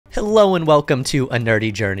Hello and welcome to A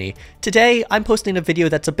Nerdy Journey. Today, I'm posting a video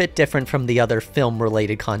that's a bit different from the other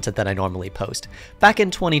film-related content that I normally post. Back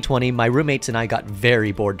in 2020, my roommates and I got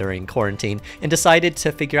very bored during quarantine and decided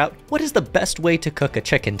to figure out what is the best way to cook a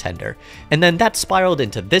chicken tender. And then that spiraled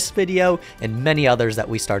into this video and many others that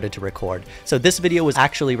we started to record. So this video was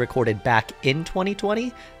actually recorded back in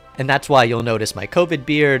 2020, and that's why you'll notice my COVID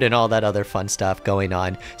beard and all that other fun stuff going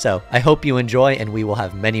on. So I hope you enjoy, and we will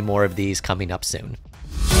have many more of these coming up soon.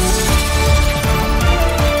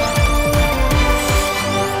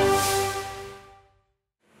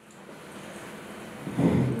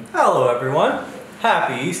 Hello everyone,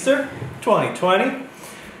 happy Easter 2020.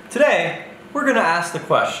 Today we're going to ask the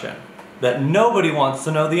question that nobody wants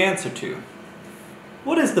to know the answer to.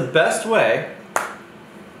 What is the best way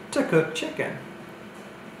to cook chicken?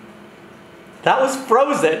 That was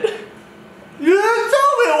frozen! You didn't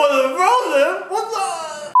tell me it wasn't frozen! What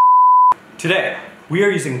the? Today we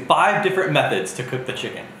are using 5 different methods to cook the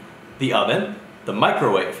chicken. The oven, the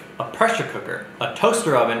microwave, a pressure cooker, a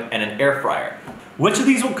toaster oven, and an air fryer. Which of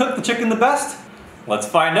these will cook the chicken the best? Let's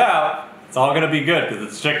find out. It's all gonna be good because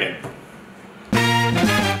it's chicken.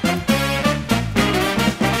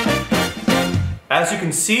 As you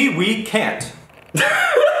can see, we can't.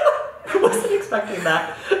 Wasn't expecting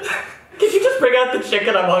that. Could you just bring out the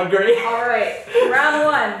chicken? I'm hungry. Alright,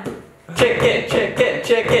 round 1. Chicken, chicken,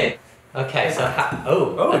 chicken. Okay, so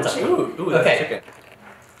how, That's chicken.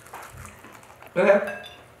 Okay.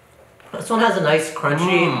 This one has a nice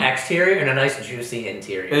crunchy exterior and a nice juicy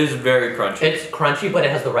interior. It is very crunchy. It's crunchy, but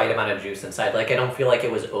it has the right amount of juice inside. Like, I don't feel like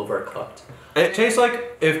it was overcooked. It tastes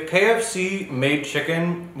like if KFC made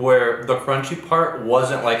chicken where the crunchy part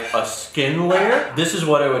wasn't like a skin layer, this is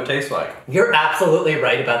what it would taste like. You're absolutely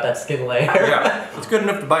right about that skin layer. Yeah, it's good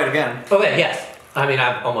enough to bite again. Okay, yes. I mean,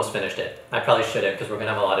 I've almost finished it. I probably shouldn't because we're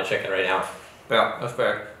gonna have a lot of chicken right now. Yeah, that's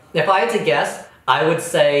fair. If I had to guess, I would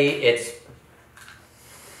say it's...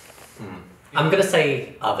 I'm gonna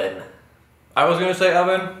say oven. I was gonna say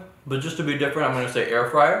oven, but just to be different, I'm gonna say air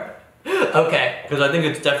fryer. Okay. Because I think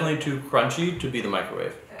it's definitely too crunchy to be the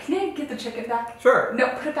microwave. Can I get the chicken back? Sure. No,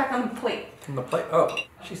 put it back on the plate. On the plate? Oh.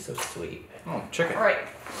 She's so sweet. Oh, chicken. Alright.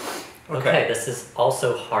 Okay, this is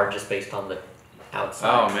also hard just based on the outside.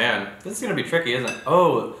 Oh man, this is gonna be tricky, isn't it?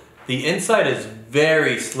 Oh, the inside is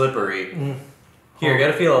very slippery. Here,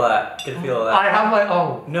 get a feel of that. Get a feel of that. I have my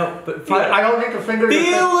own. No, but feel I don't think the finger...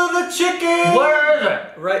 Feel of the chicken! Where is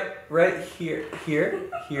it? Right here.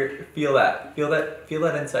 Feel that. Feel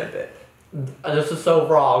that inside bit. This is so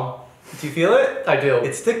wrong. Do you feel it? I do.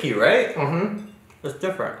 It's sticky, right? Mm-hmm. It's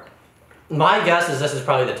different. My guess is this is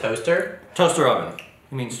probably the toaster. Toaster oven.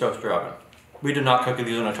 He means toaster oven. We did not cook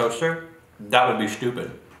these in a toaster. That would be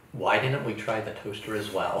stupid. Why didn't we try the toaster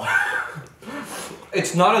as well?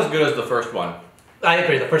 It's not as good as the first one. I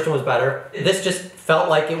agree, the first one was better. This just felt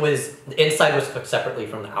like it was, the inside was cooked separately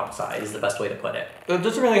from the outside, is the best way to put it. It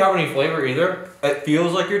doesn't really have any flavor either. It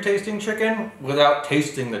feels like you're tasting chicken without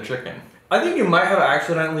tasting the chicken. I think you might have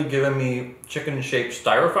accidentally given me chicken-shaped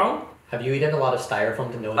styrofoam. Have you eaten a lot of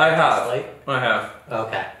styrofoam to know what I it have. tastes like? I have.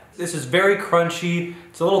 Okay. This is very crunchy.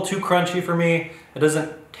 It's a little too crunchy for me. It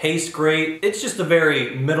doesn't taste great. It's just a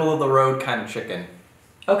very middle-of-the-road kind of chicken.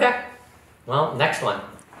 Okay. Well, next one.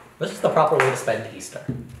 This is the proper way to spend Easter.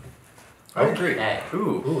 I agree.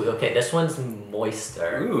 Ooh, okay, this one's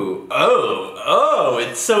moister. Ooh, oh,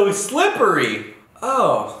 it's so slippery.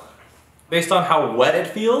 Oh, based on how wet it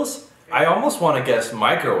feels, I almost want to guess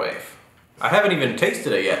microwave. I haven't even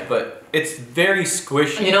tasted it yet, but it's very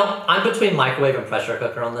squishy. You know, I'm between microwave and pressure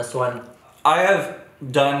cooker on this one. I have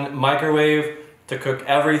done microwave to cook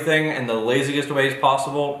everything in the laziest ways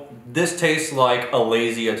possible. This tastes like a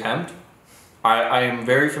lazy attempt. I am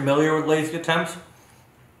very familiar with lazy attempts.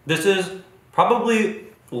 This is probably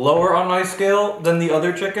lower on my scale than the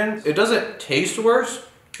other chicken. It doesn't taste worse.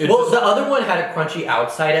 Well, the other one had a crunchy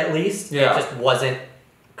outside at least. Yeah. It just wasn't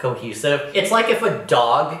cohesive. It's like if a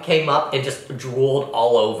dog came up and just drooled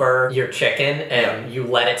all over your chicken and you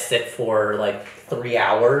let it sit for like 3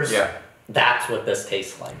 hours. Yeah. That's what this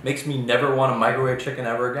tastes like. Makes me never want a microwave chicken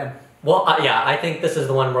ever again. Well, yeah, I think this is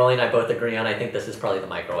the one Roly and I both agree on. I think this is probably the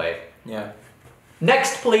microwave. Yeah.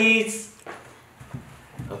 Next, please.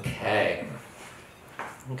 Okay.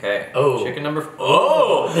 Okay. Oh. Chicken number.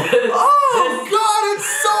 Oh. Oh God! It's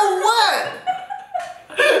so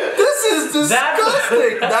wet. This is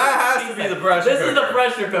disgusting. That has to be the pressure cooker. This is the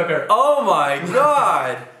pressure cooker. Oh my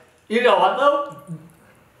God. You know what though?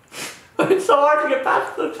 It's so hard to get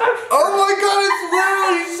past the texture. Oh my God! It's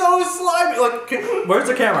literally so slimy. Like, where's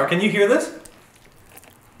the camera? Can you hear this?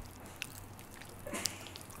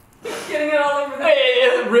 Getting it all over the...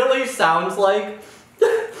 It really sounds like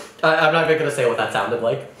I'm not even gonna say what that sounded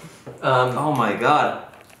like. Oh my god.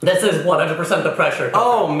 This is 100% the pressure cooker.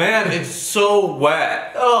 Oh man, it's so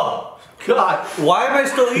wet. Oh, God. Why am I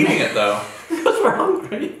still eating it though? Because we're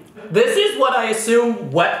hungry. This is what I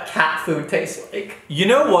assume wet cat food tastes like. You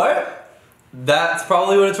know what? That's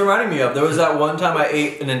probably what it's reminding me of. There was that one time I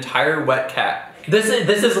ate an entire wet cat. This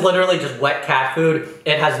is literally just wet cat food.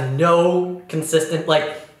 It has no consistent,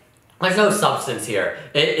 like, there's no substance here.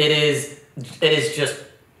 It's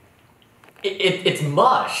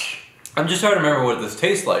mush. I'm just trying to remember what this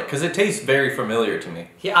tastes like, because it tastes very familiar to me.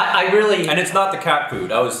 Yeah, I really... And it's not the cat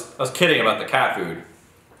food. I was kidding about the cat food.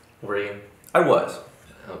 Were you? I was.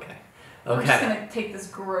 Okay. I'm just gonna take this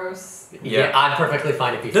gross. Yeah, I'm perfectly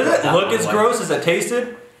fine if you Does it look as gross as it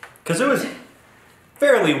tasted? Because it was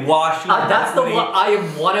fairly washy. That's the one. I am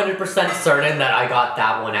 100% certain that I got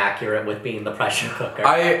that one accurate with being the pressure cooker.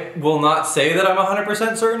 I will not say that I'm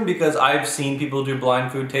 100% certain because I've seen people do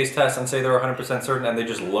blind food taste tests and say they're 100% certain and they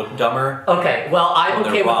just look dumber. Okay, well, I'm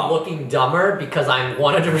okay with looking dumber because I'm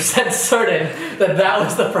 100% certain that that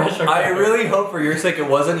was the pressure cooker. I really hope for your sake it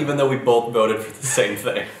wasn't, even though we both voted for the same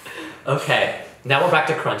thing. Okay, now we're back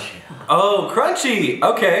to crunchy. Oh, crunchy!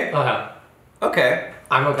 Okay. Okay.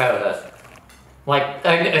 I'm okay with this. Like,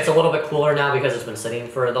 it's a little bit cooler now because it's been sitting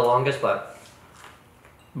for the longest, but...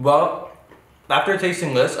 Well, after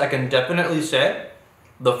tasting this, I can definitely say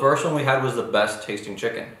the first one we had was the best tasting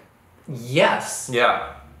chicken. Yes.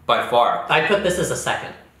 Yeah, by far. I'd put this as a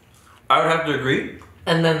second. I would have to agree.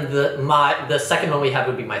 And then the second one we had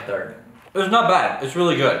would be my third. It's not bad. It's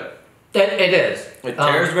really good. It is. It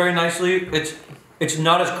tears very nicely. It's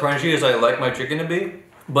not as crunchy as I like my chicken to be,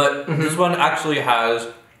 but this one actually has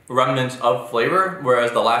remnants of flavor,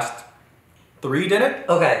 whereas the last three didn't.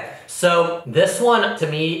 Okay, so this one to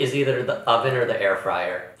me is either the oven or the air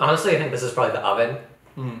fryer. Honestly, I think this is probably the oven.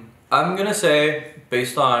 I'm gonna say,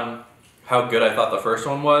 based on how good I thought the first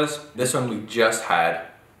one was, this one we just had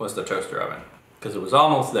was the toaster oven, because it was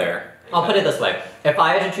almost there. I'll put it this way. If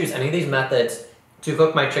I had to choose any of these methods to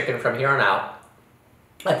cook my chicken from here on out,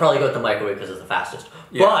 I'd probably go with the microwave because it's the fastest.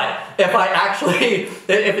 Yeah. But if I actually, if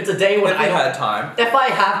it's a day when I had time. If I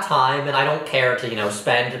have time and I don't care to,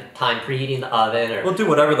 spend time preheating the oven or... We'll do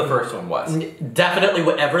whatever the first one was. Definitely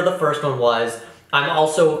whatever the first one was. I'm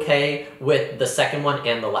also okay with the second one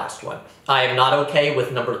and the last one. I am not okay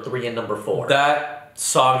with number 3 and number 4. That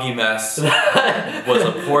soggy mess was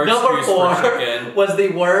a poor excuse for chicken. Was the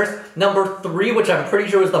worst. Number 3, which I'm pretty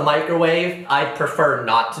sure was the microwave, I'd prefer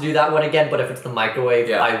not to do that one again, but if it's the microwave,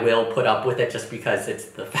 I will put up with it just because it's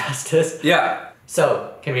the fastest. Yeah.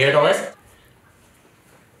 So, can we hear the list?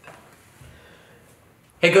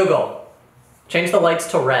 Hey Google, change the lights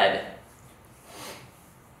to red.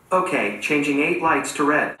 Okay, changing 8 lights to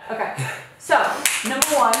red. Okay, so number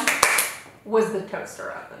 1 was the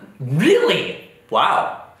toaster oven. Really?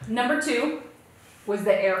 Wow. Number 2 was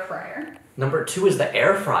the air fryer. Number 2 is the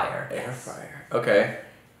air fryer. Air fryer. Okay.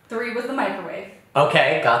 3 was the microwave.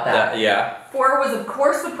 Okay, got that. Yeah. 4 was of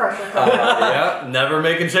course the pressure cooker. Yeah, never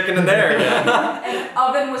making chicken in there again. And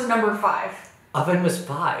oven was number 5. Oven was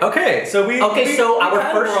 5. Okay, so we our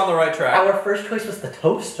first, were on the right track. Our first choice was the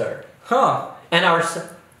toaster. Huh. And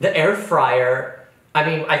the air fryer, I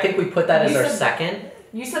mean, I think we put that as our second.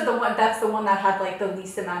 You said that's the one that had like the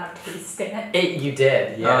least amount of taste in it. You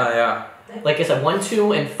did, yeah. Yeah. Like I said, 1,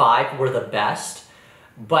 2, and 5 were the best,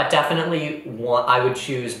 but definitely I would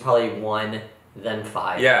choose probably 1, then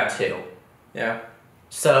 5, yeah. 2. Yeah.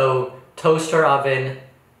 So toaster oven,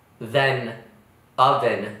 then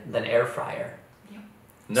air fryer.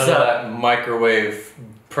 None of that microwave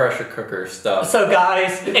pressure cooker stuff. So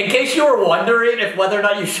guys, in case you were wondering if whether or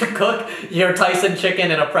not you should cook your Tyson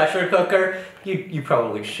chicken in a pressure cooker, you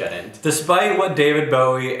probably shouldn't. Despite what David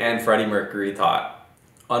Bowie and Freddie Mercury thought,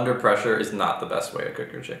 under pressure is not the best way to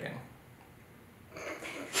cook your chicken.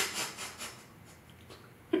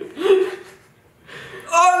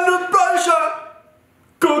 Under pressure,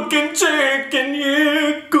 cooking chicken,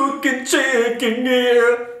 yeah, cooking chicken,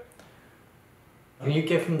 yeah. Can you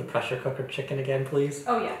give him the pressure cooker chicken again, please?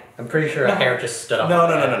 Oh yeah. I'm pretty sure a hair just stood up.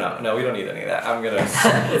 No, we don't need any of that. I'm gonna...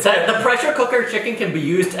 The pressure cooker chicken can be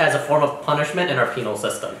used as a form of punishment in our penal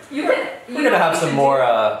system. We're gonna have some more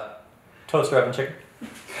toaster oven chicken.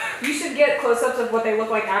 You should get close-ups of what they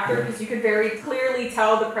look like after because you could very clearly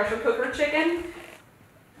tell the pressure cooker chicken.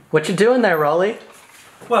 What you doing there, Roly?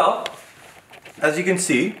 Well, as you can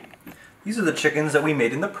see, these are the chickens that we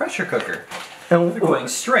made in the pressure cooker. And they're going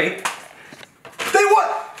straight.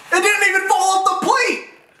 It didn't even fall off the plate!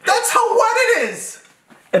 That's how wet it is!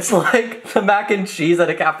 It's like the mac and cheese at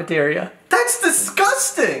a cafeteria. That's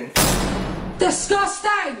disgusting!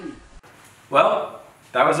 Disgusting! Well,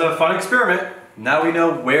 That was a fun experiment. Now we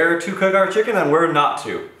know where to cook our chicken and where not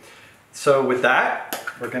to. So with that,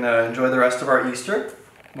 we're gonna enjoy the rest of our Easter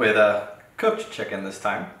with a cooked chicken this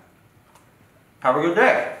time. Have a good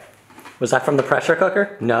day. Was that from the pressure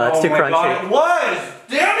cooker? No, that's too crunchy. Oh my God, it was!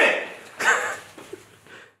 Damn it!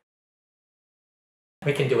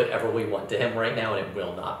 We can do whatever we want to him right now and it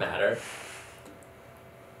will not matter.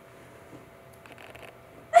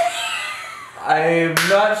 I'm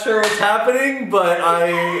not sure what's happening, but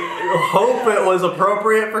I hope it was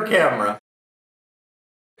appropriate for camera.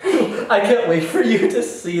 I can't wait for you to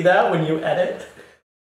see that when you edit.